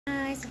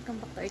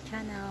welcome back to our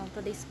channel.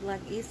 Today's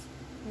vlog is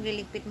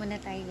magliligpit muna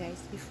tayo guys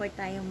before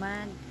tayo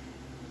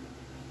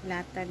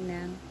latag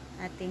ng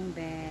ating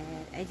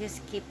bed. I just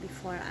keep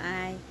before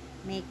I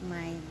make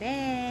my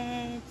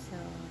bed. So,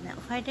 now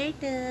further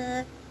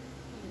ado,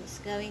 I'm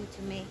just going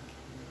to make.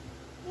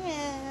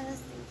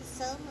 Yes, thank you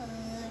so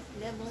much.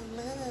 Love, love,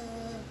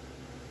 love.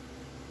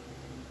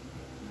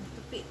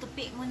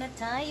 Tupi-tupi muna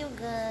tayo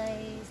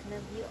guys.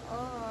 Love you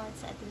all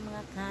sa ating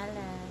mga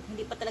kalat.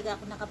 Hindi pa talaga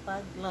ako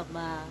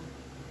nakapaglaba.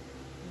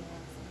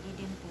 Yes, I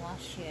didn't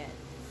wash it.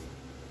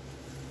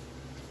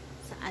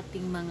 Sa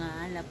ating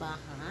mga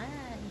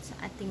labahan. Sa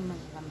ating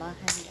mga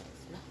labahan guys.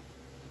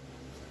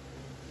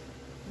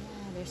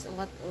 Yeah, there's a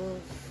lot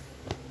of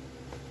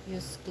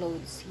used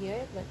clothes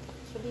here, but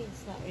actually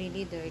it's not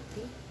really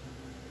dirty.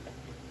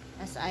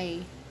 As I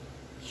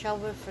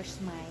shower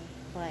first my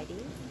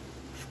body,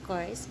 of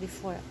course,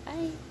 before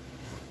I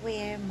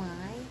wear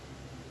my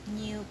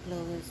new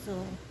clothes. So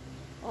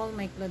all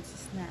my clothes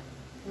is not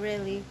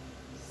really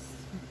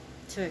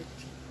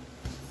dirty,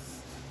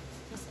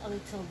 just a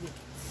little bit.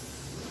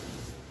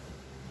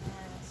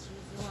 As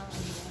usual,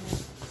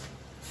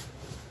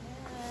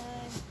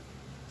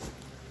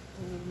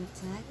 I'm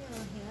tayo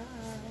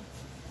here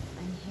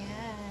and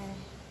here,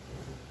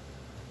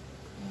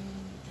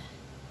 and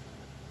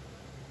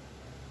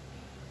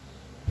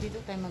dito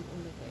tayo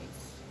mag-ulo guys.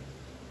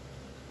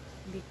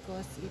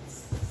 Because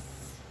it's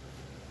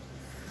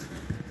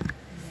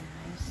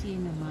you see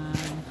my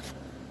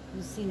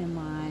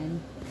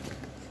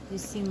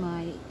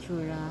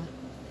itsura,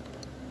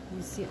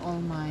 you see all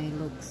my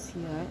looks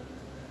here.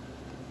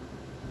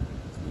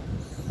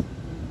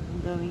 I'm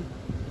going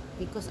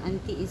because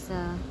auntie is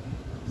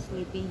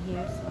sleeping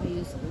here, so I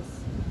use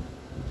this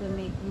to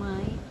make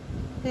my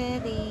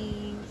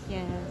bedding.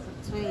 Yes,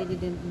 actually I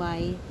didn't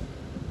buy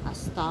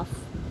stuff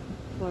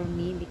for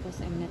me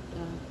because I'm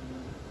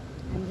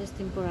just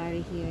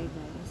temporary here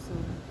guys. So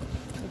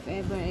if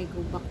ever I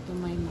go back to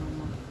my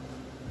mama,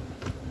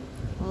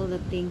 all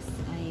the things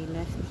I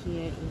left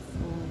here is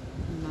all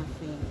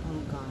nothing,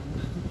 all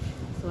gone.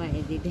 So I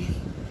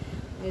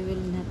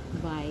will not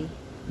buy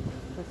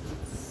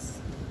because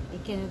I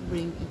cannot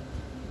bring it.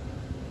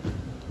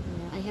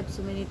 Yeah, I have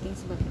so many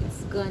things but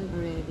it's gone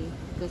already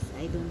because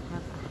I don't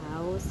have a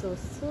house. So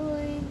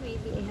soon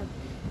maybe I have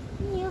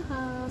new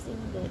house in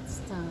that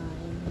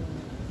time.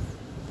 Yes.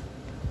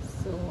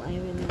 So I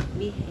will not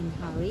be in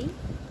hurry.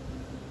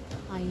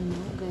 I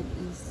know God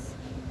is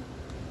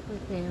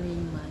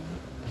preparing my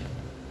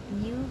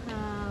new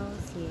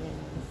house.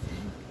 Yes.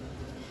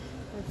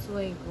 That's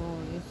why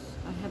guys,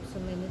 I have so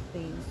many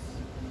things,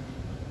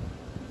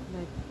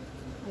 but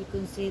I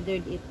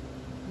considered it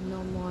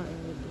no more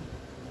already.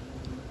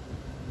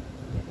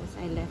 Because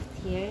I left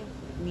here,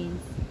 it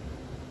means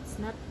it's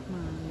not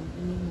mine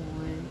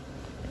anymore.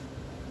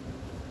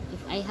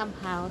 If I have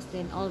house,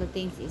 then all the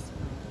things is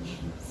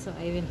mine. So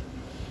I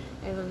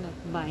will not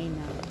buy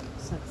now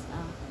such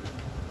stuff.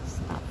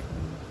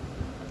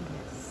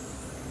 Yes.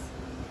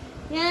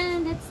 Yeah,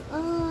 that's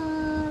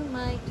all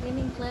my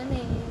cleaning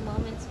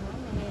moments.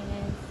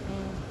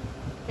 And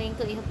thank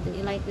you if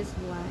you like this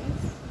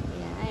vlogs.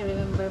 Yeah, I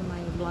remember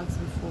my vlogs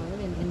before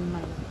in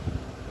my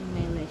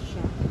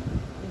Malaysia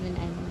when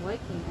I'm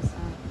working as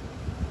a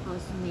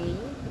housemaid.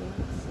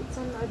 Yes, it's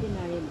an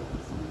ordinary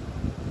vlog.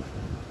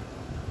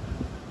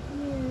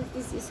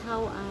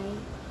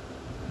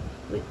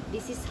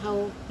 This is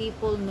how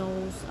people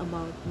knows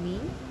about me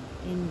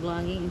in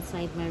vlogging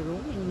inside my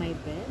room, in my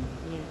bed.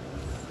 Yes,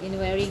 in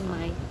wearing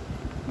my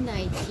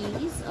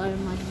nighties or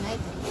my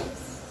night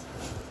dress.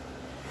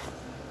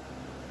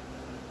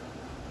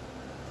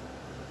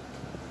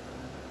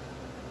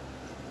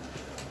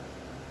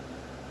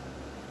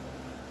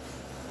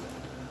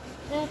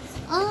 That's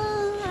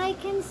all I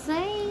can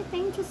say.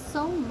 Thank you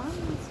so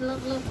much.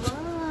 Love, love,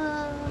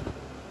 love.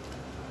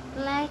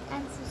 Like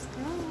and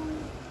subscribe.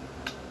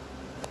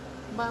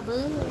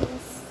 Bye-bye.